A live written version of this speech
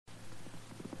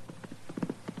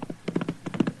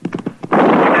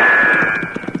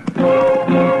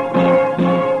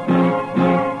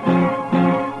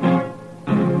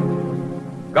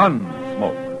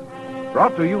Gunsmoke.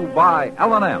 Brought to you by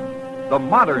L&M, the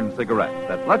modern cigarette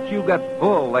that lets you get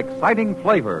full, exciting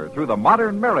flavor through the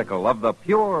modern miracle of the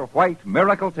pure white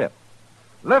Miracle Tip.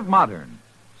 Live modern.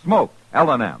 Smoke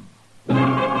L&M.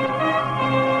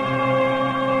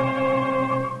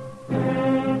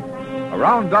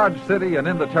 Around Dodge City and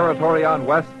in the territory on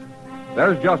West,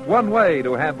 there's just one way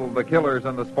to handle the killers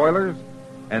and the spoilers,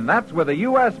 and that's with a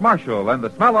U.S. Marshal and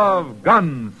the smell of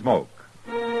gun smoke.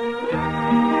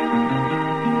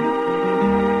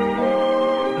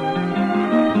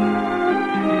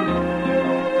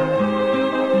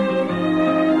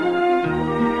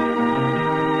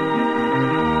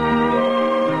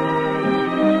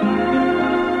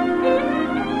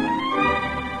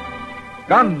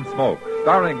 Gunsmoke,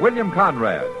 starring William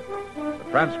Conrad. The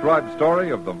transcribed story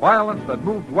of the violence that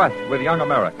moved west with young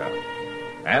America.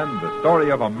 And the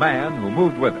story of a man who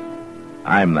moved with it.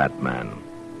 I'm that man.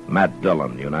 Matt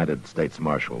Dillon, United States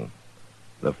Marshal.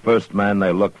 The first man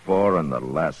they look for and the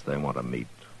last they want to meet.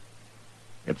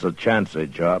 It's a chancy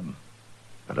job,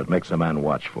 and it makes a man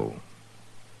watchful.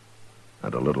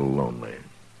 And a little lonely.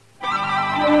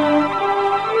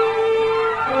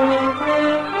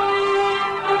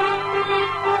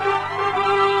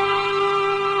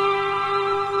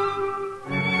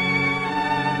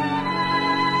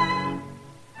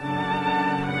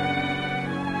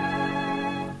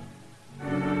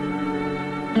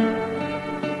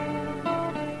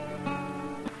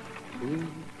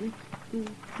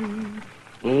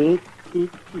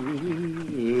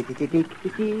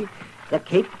 The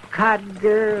Cape Cod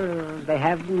girls, they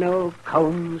have no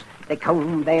combs. They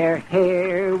comb their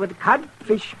hair with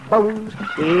codfish bones.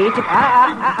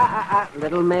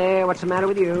 Little mare, what's the matter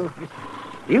with you?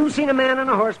 You've seen a man on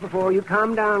a horse before. You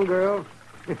calm down, girl.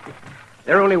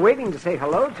 They're only waiting to say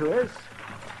hello to us.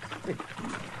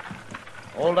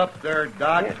 Hold up there,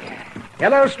 Doc.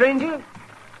 Hello, stranger.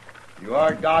 You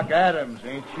are Doc Adams,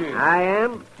 ain't you? I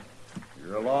am.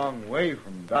 You're a long way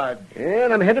from Dodge.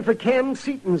 And I'm headed for Cam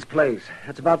Seaton's place.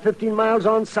 That's about 15 miles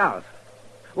on south.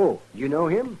 Oh, you know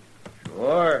him?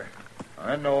 Sure.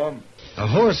 I know him. A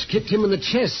horse kicked him in the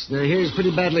chest. Now, he's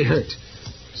pretty badly hurt.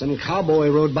 Some cowboy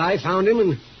rode by, found him,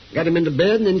 and got him into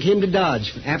bed, and then came to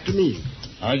Dodge after me.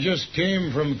 I just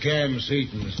came from Cam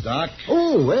Seaton's, Doc.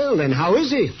 Oh, well, then how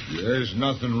is he? There's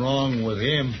nothing wrong with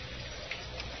him.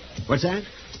 What's that?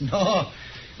 No,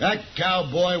 that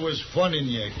cowboy was funning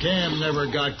you. Cam never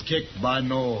got kicked by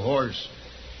no horse.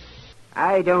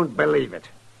 I don't believe it.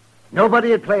 Nobody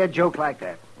would play a joke like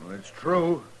that. Well, it's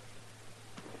true.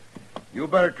 You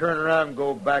better turn around and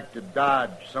go back to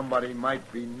Dodge. Somebody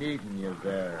might be needing you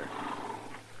there.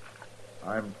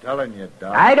 I'm telling you,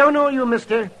 Doc. I don't know you,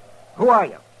 mister. Who are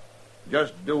you?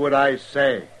 Just do what I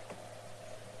say.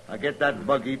 Now get that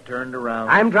buggy turned around.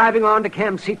 I'm driving on to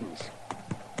Cam Seaton's.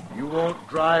 You won't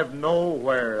drive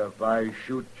nowhere if I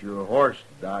shoot your horse,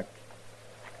 Doc.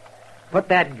 Put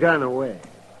that gun away.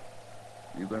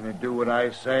 You gonna do what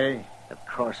I say? Of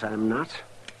course I'm not.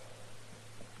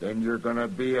 Then you're gonna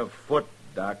be afoot,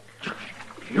 Doc.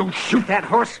 You shoot that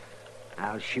horse,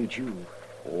 I'll shoot you.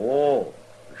 Oh,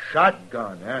 a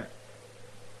shotgun, eh?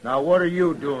 Now, what are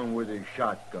you doing with a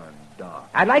shotgun, Doc?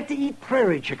 I'd like to eat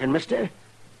prairie chicken, mister.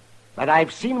 But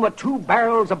I've seen what 2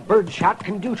 barrels of birdshot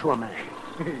can do to a man.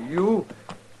 You?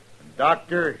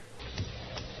 Doctor?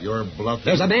 You're bluffing.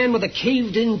 There's a man with a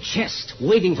caved-in chest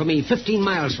waiting for me 15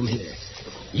 miles from here.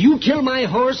 You kill my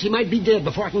horse, he might be dead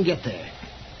before I can get there.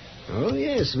 Oh,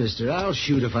 yes, mister. I'll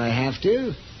shoot if I have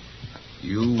to.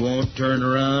 You won't turn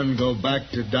around and go back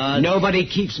to Dodge? Nobody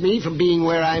keeps me from being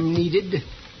where I'm needed.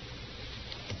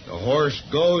 The horse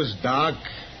goes, Doc.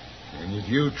 And if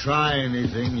you try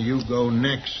anything, you go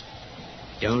next.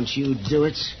 Don't you do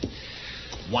it.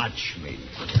 Watch me.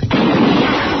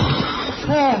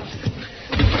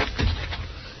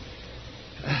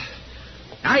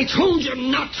 I told you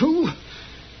not to.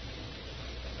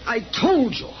 I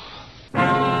told you.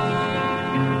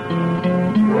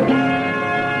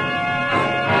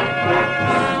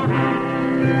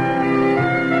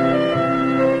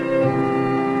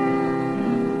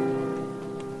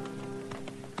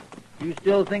 You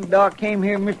still think Doc came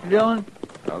here, Mr. Dillon?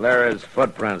 Well, there are his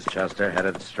footprints, Chester,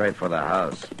 headed straight for the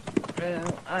house.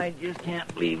 Well, I just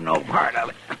can't believe no part of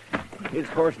it. His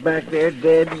horse back there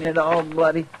dead and all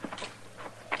bloody.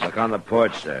 Look on the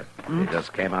porch there. He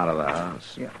just came out of the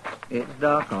house. Yeah, it's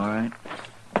Doc, all right.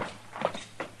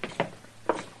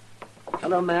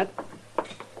 Hello, Matt.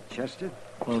 Chester?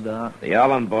 Hello, Doc. The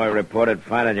Allen boy reported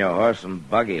finding your horse and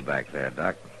buggy back there,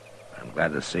 Doc. I'm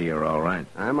glad to see you're all right.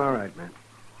 I'm all right, Matt.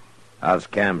 How's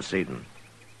Cam Seaton?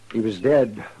 He was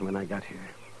dead when I got here.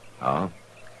 Oh?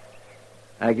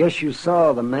 I guess you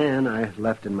saw the man I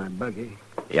left in my buggy.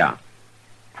 Yeah.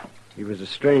 He was a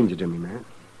stranger to me, Matt.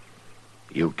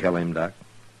 You kill him, Doc?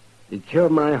 He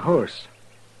killed my horse,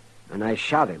 and I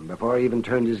shot him before he even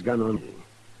turned his gun on me.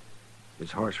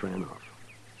 His horse ran off.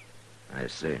 I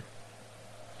see.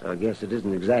 So I guess it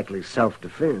isn't exactly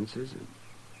self-defense, is it?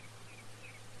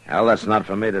 Well, that's not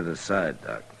for me to decide,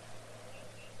 Doc.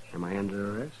 Am I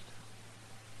under arrest?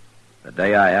 The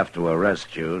day I have to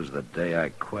arrest you is the day I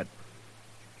quit.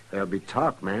 There'll be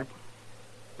talk, Matt.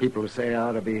 People will say I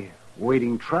ought to be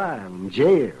waiting trial in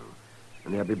jail,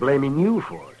 and they'll be blaming you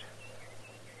for it.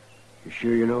 You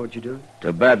sure you know what you're doing?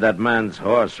 Too bad that man's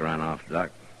horse ran off,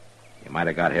 Doc. You might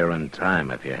have got here in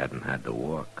time if you hadn't had to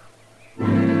walk.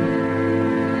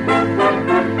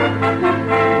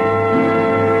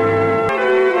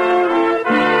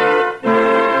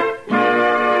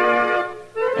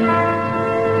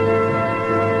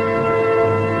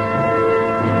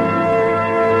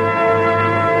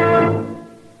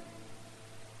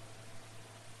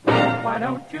 Why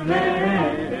don't you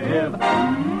live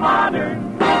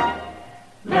modern?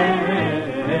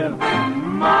 Live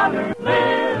modern.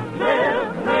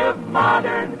 Live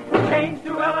modern. Change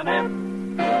to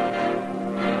L&M.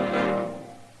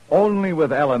 Only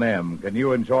with L&M can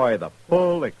you enjoy the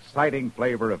full, exciting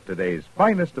flavor of today's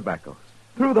finest tobaccos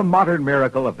through the modern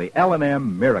miracle of the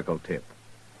L&M Miracle Tip.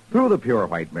 Through the pure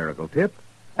white Miracle Tip,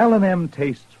 L&M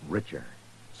tastes richer,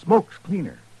 smokes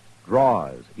cleaner,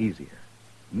 draws easier.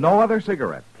 No other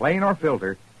cigarette, plain or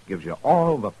filter, gives you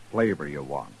all the flavor you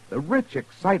want. The rich,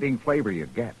 exciting flavor you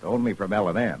get only from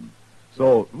L&M.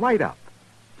 So light up,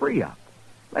 free up.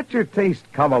 Let your taste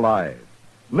come alive.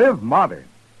 Live modern.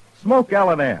 Smoke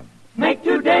L&M. Make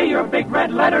today your big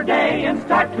red letter day and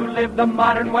start to live the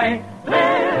modern way.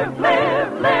 Live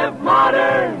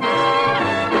modern.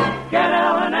 Get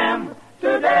L&M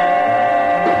today.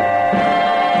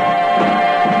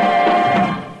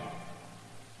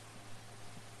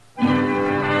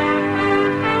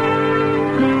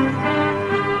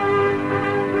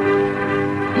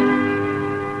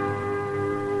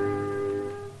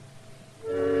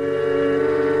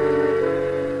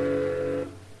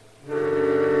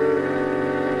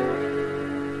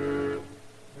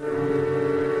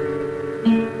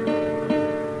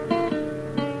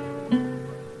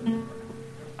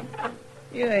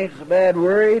 You ain't so bad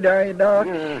worried, are you, Doc?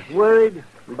 Worried?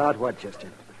 About what, Chester?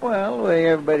 Well, the way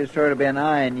everybody's sort of been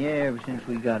eyeing you ever since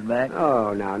we got back.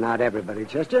 Oh, no, not everybody,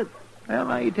 Chester. Well,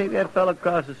 now you take that fella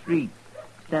across the street,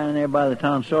 standing there by the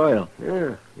tonsorial.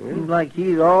 Yeah. Seems like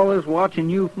he's always watching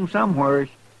you from somewheres.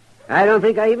 I don't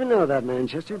think I even know that man,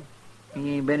 Chester.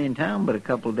 He ain't been in town but a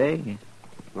couple of days.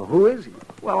 Well, who is he?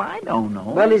 Well, I don't know.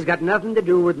 Well, he's got nothing to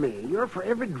do with me. You're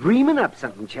forever dreaming up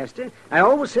something, Chester. I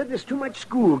always said there's too much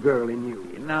schoolgirl in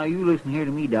you. Now, you listen here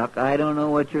to me, Doc. I don't know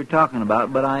what you're talking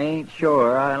about, but I ain't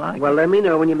sure I like Well, it. let me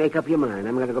know when you make up your mind.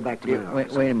 I'm going to go back to my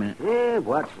office. Wait a minute.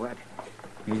 What?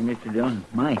 Here's Mr. Dillon.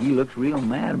 My, he looks real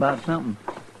mad about something.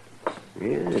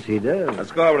 Yes, he does.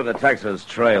 Let's go over to the Texas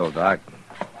Trail, Doc.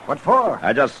 What for?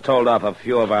 I just told off a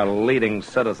few of our leading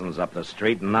citizens up the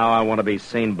street, and now I want to be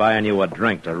seen buying you a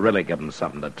drink to really give them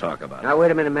something to talk about. Now, wait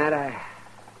a minute, Matt.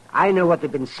 I know what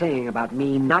they've been saying about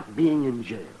me not being in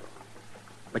jail.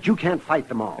 But you can't fight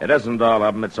them all. It isn't all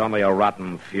of them. It's only a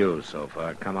rotten few so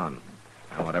far. Come on.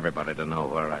 I want everybody to know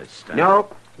where I stand.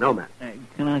 No, Matt.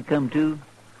 Can I come, too?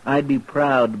 I'd be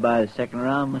proud to buy the second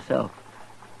round myself.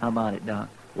 How about it, Doc?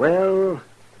 Well,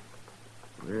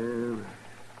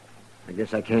 I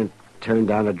guess I can't turn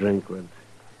down a drink with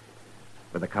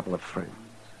a couple of friends.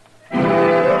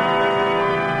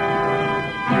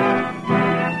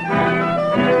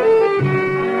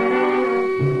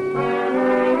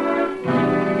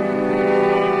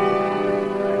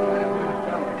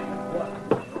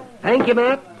 Thank you,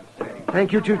 Matt.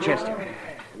 Thank you, too, Chester.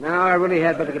 Now, I really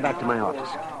had better get back to my office.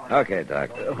 Okay,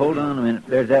 Doc. Hold on a minute.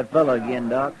 There's that fellow again,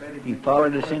 Doc. He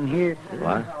followed us in here.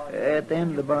 What? At the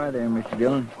end of the bar there, Mr.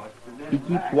 Dillon. He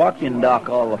keeps watching Doc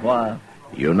all the while.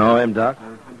 You know him, Doc?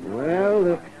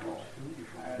 Well,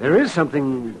 there is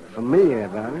something familiar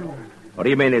about him. What do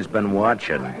you mean he's been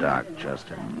watching, Doc,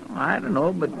 Chester? I don't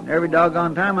know, but every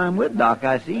doggone time I'm with Doc,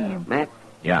 I see him. Matt,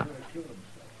 Yeah.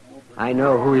 I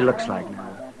know who he looks like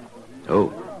now.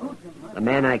 Who? The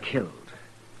man I killed.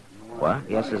 What?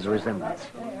 Yes, there's a resemblance.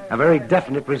 A very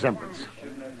definite resemblance.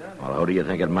 Well, who do you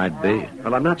think it might be?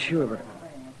 Well, I'm not sure, but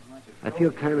I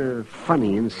feel kind of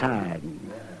funny inside.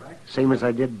 Same as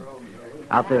I did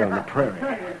out there on the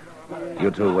prairie.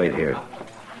 You two wait here.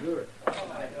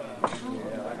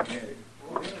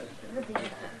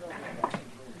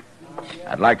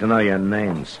 I'd like to know your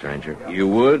name, stranger. You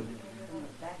would?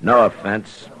 No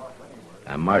offense.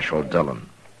 I'm Marshal Dillon.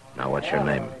 Now, what's your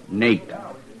name? Nate.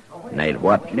 Nate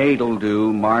what? Nate'll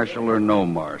do, marshal or no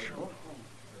marshal.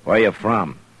 Where you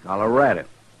from? Colorado.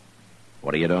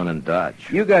 What are you doing in Dodge?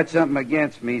 You got something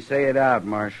against me, say it out,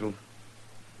 Marshal.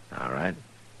 All right.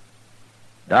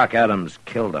 Doc Adams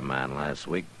killed a man last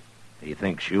week. He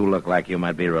thinks you look like you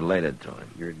might be related to him.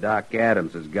 Your Doc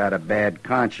Adams has got a bad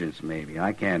conscience, maybe.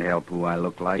 I can't help who I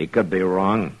look like. He could be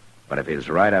wrong, but if he's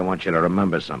right, I want you to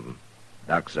remember something.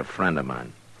 Doc's a friend of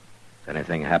mine. If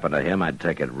anything happened to him, I'd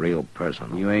take it real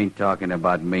personal. You ain't talking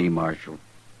about me, Marshal.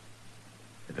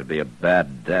 It'd be a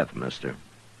bad death, mister.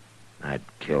 I'd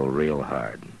kill real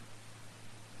hard.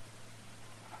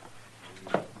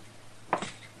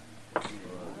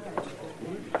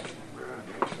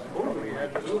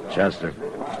 Chester.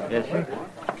 Yes, sir.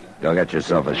 Go get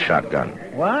yourself a shotgun.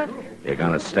 What? You're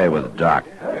going to stay with Doc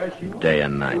day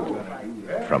and night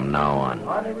from now on.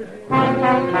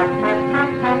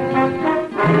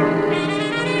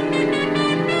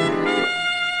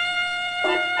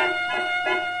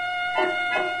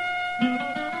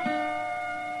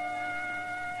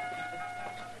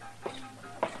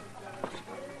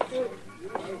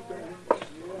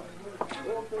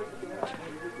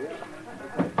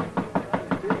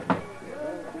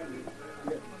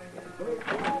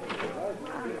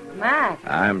 Matt.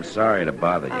 I'm sorry to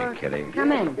bother you, Kitty.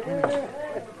 Come in.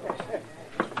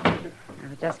 I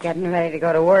was just getting ready to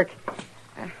go to work.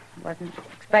 Wasn't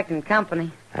expecting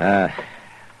company.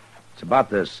 It's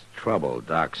about this trouble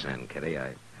Doc's in, Kitty.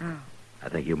 I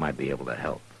think you might be able to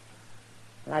help.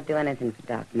 Well, I'd do anything for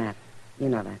Doc, Matt. You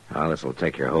know that. Well, this will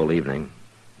take your whole evening.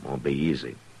 Won't be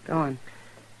easy. Go on.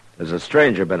 There's a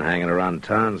stranger been hanging around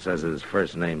town. Says his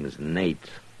first name is Nate.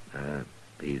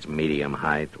 He's medium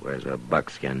height, wears a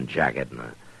buckskin jacket and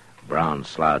a brown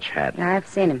slouch hat. Yeah, I've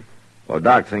seen him. Well,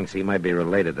 Doc thinks he might be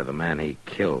related to the man he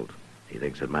killed. He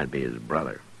thinks it might be his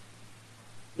brother.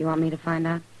 You want me to find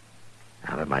out?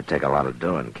 Now, that might take a lot of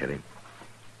doing, Kitty.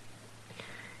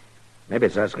 Maybe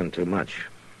it's asking too much.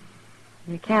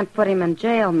 You can't put him in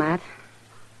jail, Matt.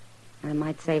 It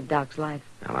might save Doc's life.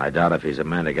 Well, I doubt if he's a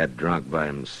man to get drunk by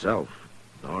himself,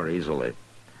 or easily.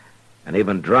 And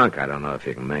even drunk, I don't know if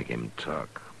you can make him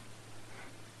talk.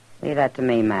 Leave that to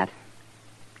me, Matt.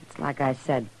 It's like I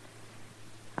said.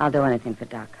 I'll do anything for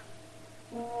Doc.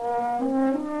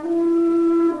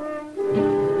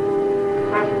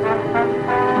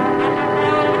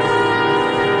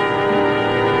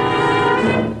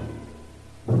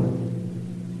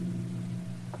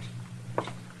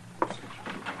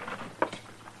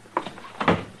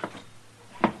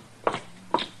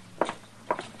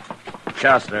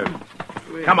 Chester,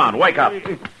 come on, wake up.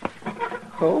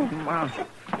 Oh, my.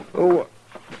 Oh,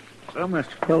 I must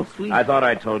have fell asleep. I thought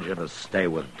I told you to stay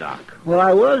with Doc. Well,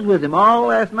 I was with him all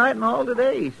last night and all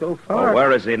today, so far. Oh,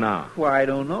 where is he now? Well, I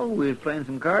don't know. We was playing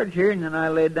some cards here, and then I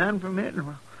laid down for a minute.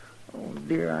 And, oh,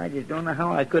 dear, I just don't know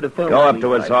how I could have fell Go up asleep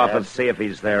to his like office, see if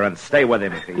he's there, and stay with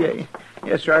him if he is. Yeah,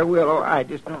 yes, sir, I will. Oh, I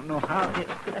just don't know how it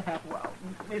could have happened. Well,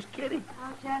 Miss Kitty.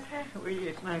 Oh, Chester? Well,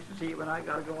 it's nice to see you, but I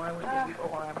got to go. I went to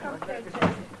go. Okay,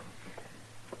 Chester.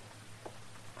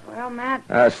 Well,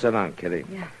 Matt. Sit down, Kitty.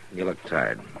 Yeah. You look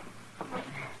tired.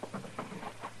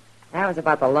 That was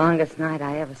about the longest night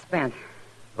I ever spent.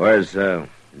 Where's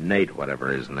Nate,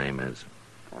 whatever his name is?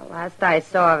 Well, last I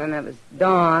saw of him, it was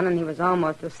dawn, and he was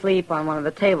almost asleep on one of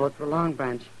the tables for Long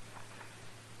Branch.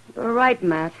 You were right,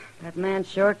 Matt. That man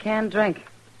sure can drink.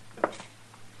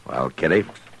 Well, Kitty,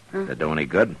 did it do any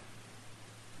good?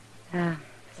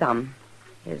 Some.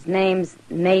 His name's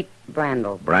Nate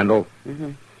Brandel. Brandel?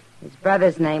 Mm-hmm. His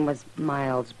brother's name was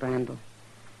Miles Brandel.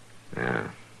 Yeah.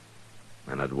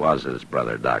 And it was his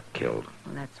brother Doc killed.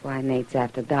 Well, that's why Nate's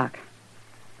after Doc.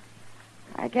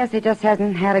 I guess he just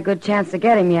hasn't had a good chance to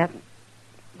get him yet.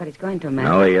 But he's going to, Matt.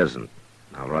 No, he isn't.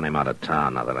 I'll run him out of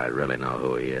town now that I really know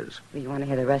who he is. Well, you want to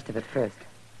hear the rest of it first?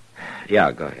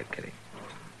 Yeah, go ahead, Kitty.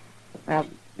 Well,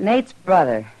 Nate's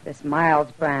brother, this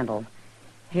Miles Brandel,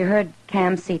 he heard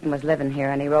Cam Seaton was living here,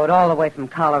 and he rode all the way from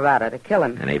Colorado to kill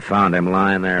him. And he found him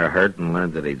lying there hurt and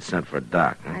learned that he'd sent for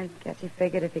Doc. Huh? I guess he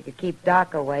figured if he could keep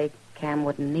Doc away, Cam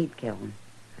wouldn't need kill him.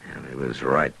 And he was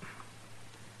right.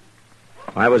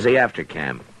 Why was he after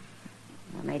Cam?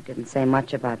 Well, Nate didn't say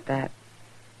much about that.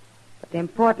 But the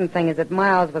important thing is that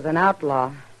Miles was an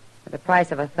outlaw with a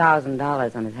price of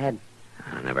 $1,000 on his head.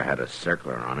 I never had a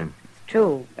circler on him. It's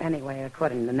true, anyway,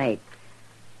 according to Nate.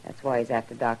 That's why he's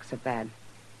after Doc so bad.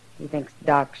 He thinks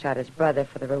Doc shot his brother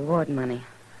for the reward money.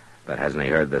 But hasn't he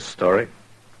heard this story?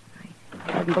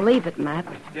 I couldn't believe it, Matt.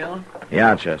 Dillon?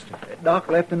 Yeah, Chester. Doc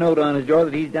left a note on his door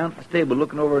that he's down at the stable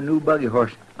looking over a new buggy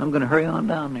horse. I'm going to hurry on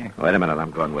down there. Wait a minute,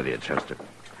 I'm going with you, Chester.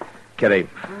 Kitty,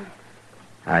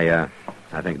 I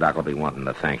think Doc will be wanting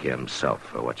to thank you himself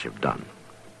for what you've done.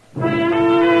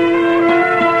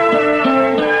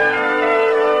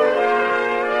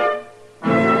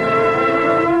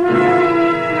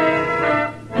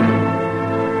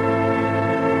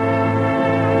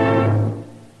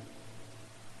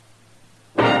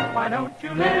 Why don't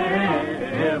you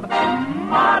live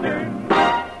modern?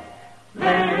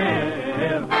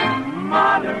 Live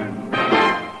modern.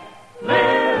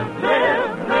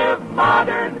 Live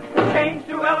modern. Change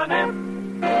to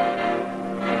L&M.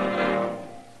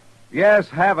 Yes,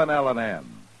 have an L&M.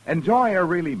 Enjoy a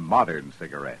really modern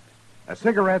cigarette. A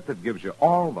cigarette that gives you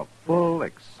all the full,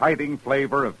 exciting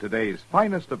flavor of today's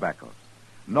finest tobaccos.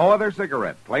 No other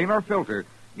cigarette, plain or filter,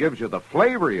 gives you the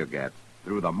flavor you get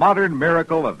through the modern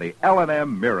miracle of the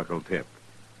L&M Miracle Tip.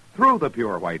 Through the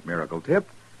pure white Miracle Tip,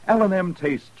 L&M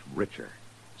tastes richer,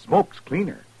 smokes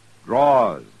cleaner,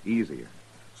 draws easier.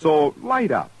 So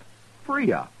light up,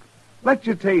 free up, let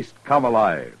your taste come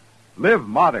alive. Live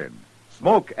modern,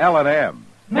 smoke L&M.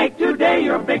 Make today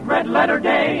your big red letter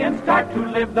day and start to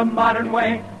live the modern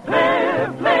way.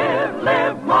 Live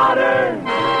modern.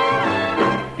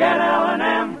 Get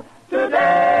L&M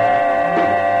today.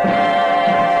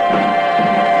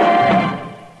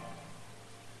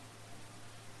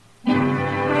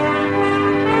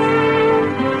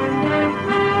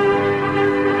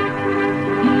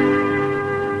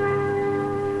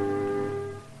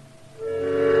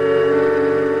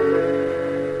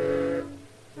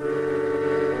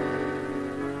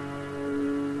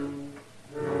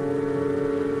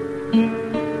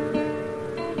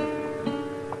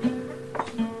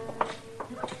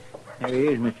 There he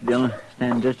is, Mr. Dillon,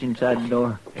 standing just inside the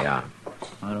door. Yeah.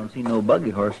 I don't see no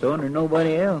buggy horse, though, and there's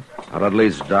nobody else. Well, at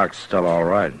least Doc's still all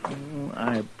right.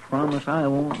 I promise I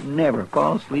won't never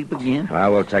fall asleep again. I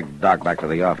will take Doc back to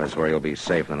the office where he'll be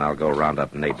safe, and I'll go round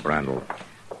up Nate Brandel.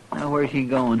 Now, where's he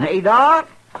going? Hey, Doc!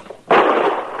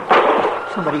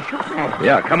 Somebody shooting at him.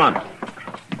 Yeah, come on.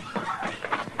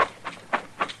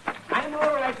 I'm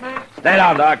all right, man. Stay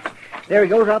down, Doc. There he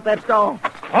goes out that stall.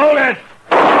 Hold it!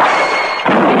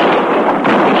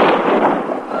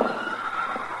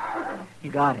 You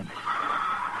got him.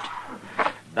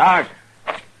 Doc.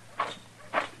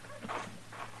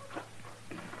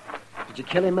 Did you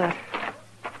kill him, Matt?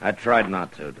 I tried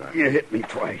not to, Doc. You hit me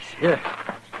twice. Here,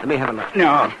 let me have a look.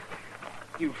 No.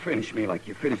 You finished me like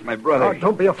you finished my brother. Oh,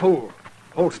 don't be a fool.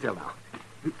 Hold still now.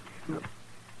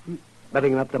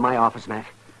 Bedding up to my office, Matt.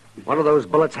 One of those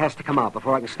bullets has to come out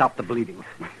before I can stop the bleeding.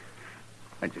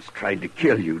 I just tried to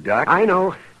kill you, Doc. I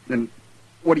know. Then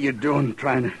what are you doing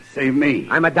trying to save me?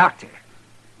 I'm a doctor.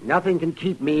 Nothing can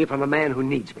keep me from a man who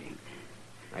needs me.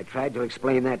 I tried to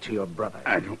explain that to your brother.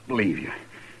 I don't believe you.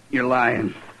 You're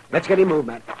lying. Let's get him moved,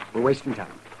 Matt. We're wasting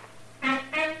time.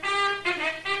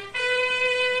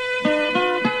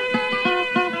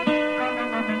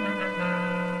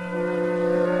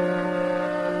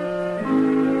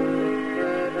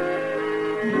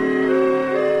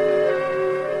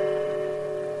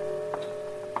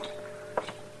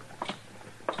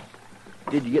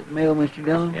 Did you get the mail, Mr.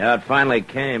 Dillon? Yeah, it finally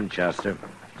came, Chester.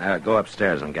 Go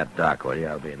upstairs and get Doc, will you?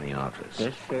 I'll be in the office.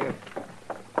 Yes, sir.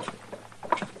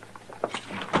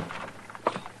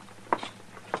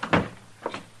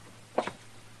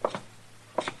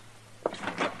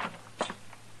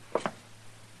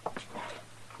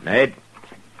 Nate,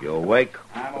 you awake?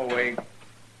 I'm awake.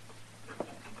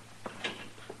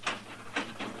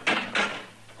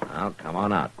 Well, come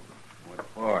on out. What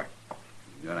for?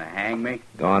 You gonna hang me?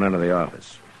 Go on into the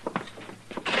office.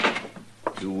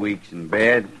 2 weeks in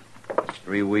bed,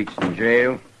 3 weeks in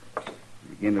jail.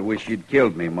 Begin to wish you'd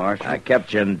killed me, Marshal. I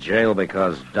kept you in jail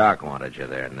because Doc wanted you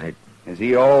there, Nate. Has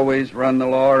he always run the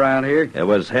law around here? It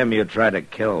was him you tried to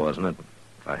kill, wasn't it?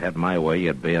 If I had my way,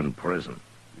 you'd be in prison.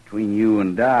 Between you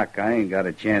and Doc, I ain't got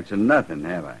a chance of nothing,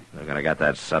 have I? They're going to get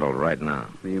that settled right now.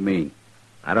 What do you mean?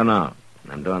 I don't know.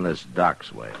 I'm doing this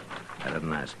Doc's way. I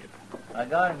didn't ask you. I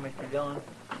got him, Mr. Dillon.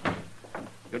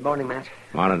 Good morning, Matt.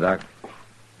 Morning, Doc.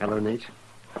 Hello, Nate.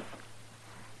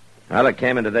 Well, it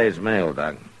came in today's mail,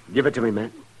 Doc. Give it to me,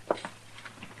 Matt.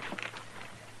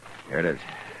 Here it is.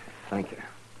 Thank you.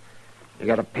 You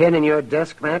got a pen in your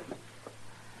desk, Matt?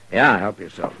 Yeah, help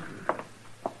yourself.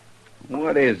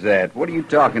 What is that? What are you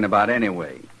talking about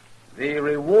anyway? The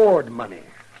reward money.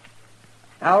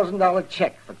 $1,000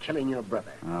 check for killing your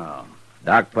brother. Oh,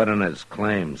 Doc put in his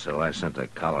claim, so I sent to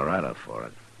Colorado for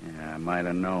it. yeah, I might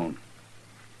have known.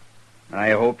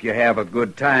 I hope you have a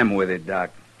good time with it,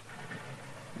 Doc.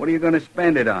 What are you going to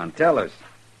spend it on? Tell us.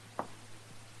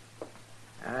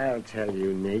 I'll tell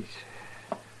you, Nate.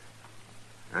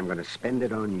 I'm going to spend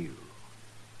it on you.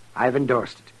 I've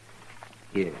endorsed it.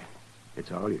 Here.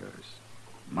 It's all yours.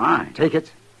 Mine? Take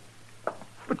it.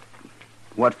 But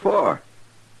what for?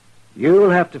 You'll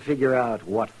have to figure out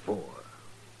what for.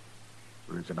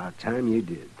 Well, it's about time you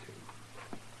did.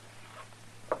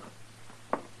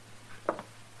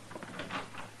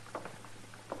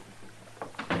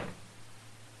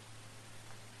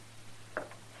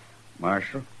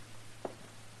 Marshal?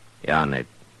 Yeah, Nate.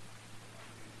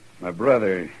 My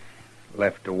brother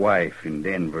left a wife in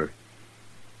Denver.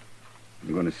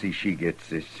 I'm going to see she gets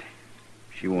this.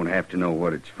 She won't have to know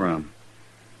what it's from.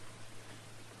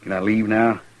 Can I leave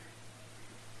now?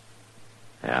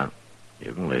 Yeah,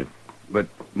 you can leave. But,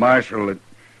 Marshal,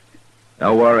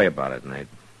 Don't worry about it, Nate.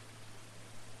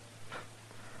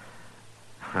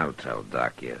 I'll tell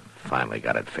Doc you finally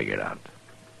got it figured out.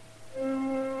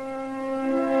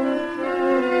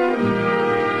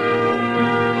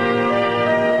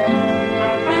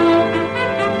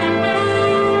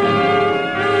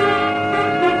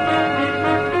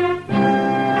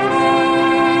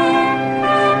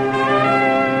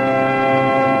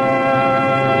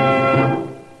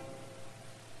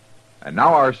 And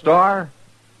now our star,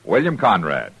 William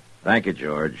Conrad. Thank you,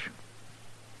 George.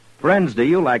 Friends, do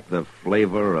you like the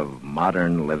flavor of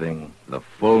modern living, the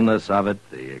fullness of it,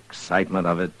 the excitement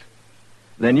of it?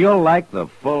 Then you'll like the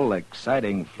full,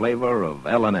 exciting flavor of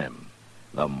L&M,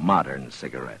 the modern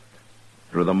cigarette.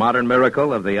 Through the modern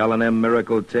miracle of the L&M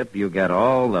Miracle Tip, you get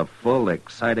all the full,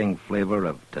 exciting flavor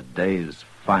of today's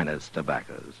finest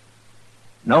tobaccos.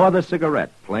 No other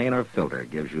cigarette, plain or filter,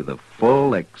 gives you the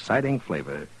full, exciting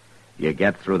flavor you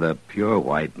get through the pure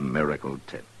white Miracle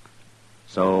Tip.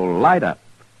 So light up,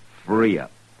 free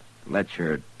up, let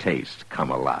your taste come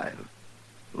alive.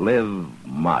 Live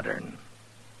modern.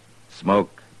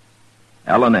 Smoke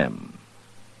L&M.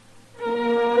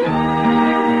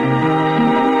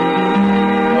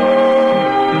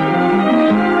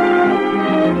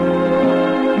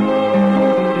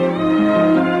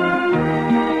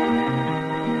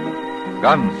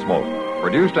 Gunsmoke,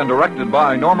 produced and directed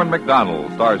by Norman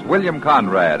McDonald, stars William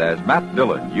Conrad as Matt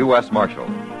Dillon, U.S. Marshal.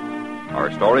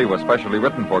 Our story was specially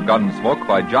written for Gunsmoke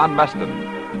by John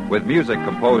Meston, with music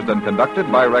composed and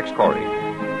conducted by Rex Corey.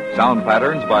 Sound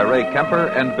patterns by Ray Kemper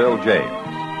and Bill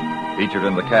James. Featured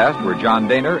in the cast were John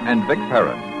Daner and Vic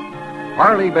Perrin.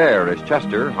 Harley Bear is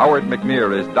Chester, Howard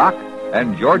McNear is Doc,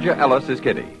 and Georgia Ellis is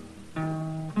Kitty.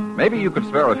 Maybe you could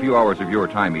spare a few hours of your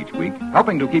time each week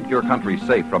helping to keep your country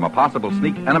safe from a possible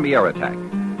sneak enemy air attack.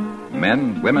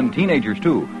 Men, women, teenagers,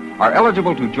 too, are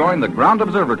eligible to join the Ground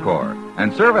Observer Corps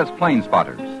and serve as plane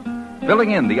spotters,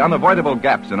 filling in the unavoidable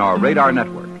gaps in our radar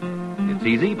network. It's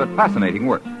easy but fascinating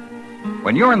work.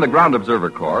 When you're in the Ground Observer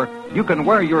Corps, you can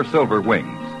wear your silver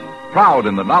wings, proud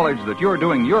in the knowledge that you're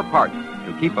doing your part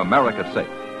to keep America safe.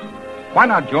 Why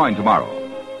not join tomorrow?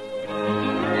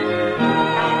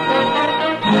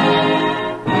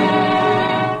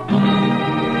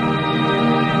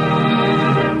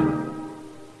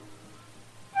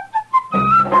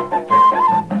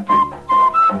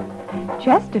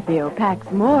 Chesterfield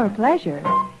packs more pleasure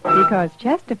because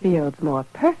Chesterfield's more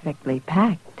perfectly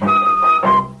packed.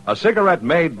 A cigarette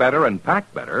made better and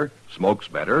packed better, smokes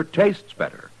better, tastes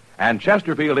better. And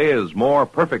Chesterfield is more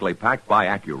perfectly packed by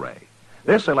Accuray.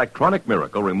 This electronic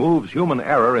miracle removes human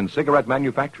error in cigarette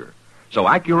manufacture. So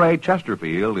Accuray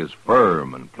Chesterfield is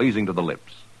firm and pleasing to the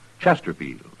lips.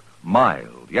 Chesterfield,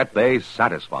 mild, yet they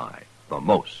satisfy the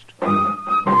most.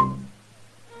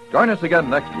 Join us again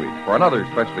next week for another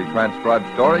specially transcribed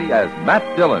story as Matt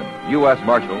Dillon, U.S.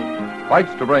 Marshal,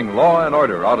 fights to bring law and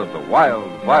order out of the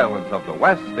wild violence of the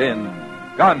West in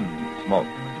Gunsmoke.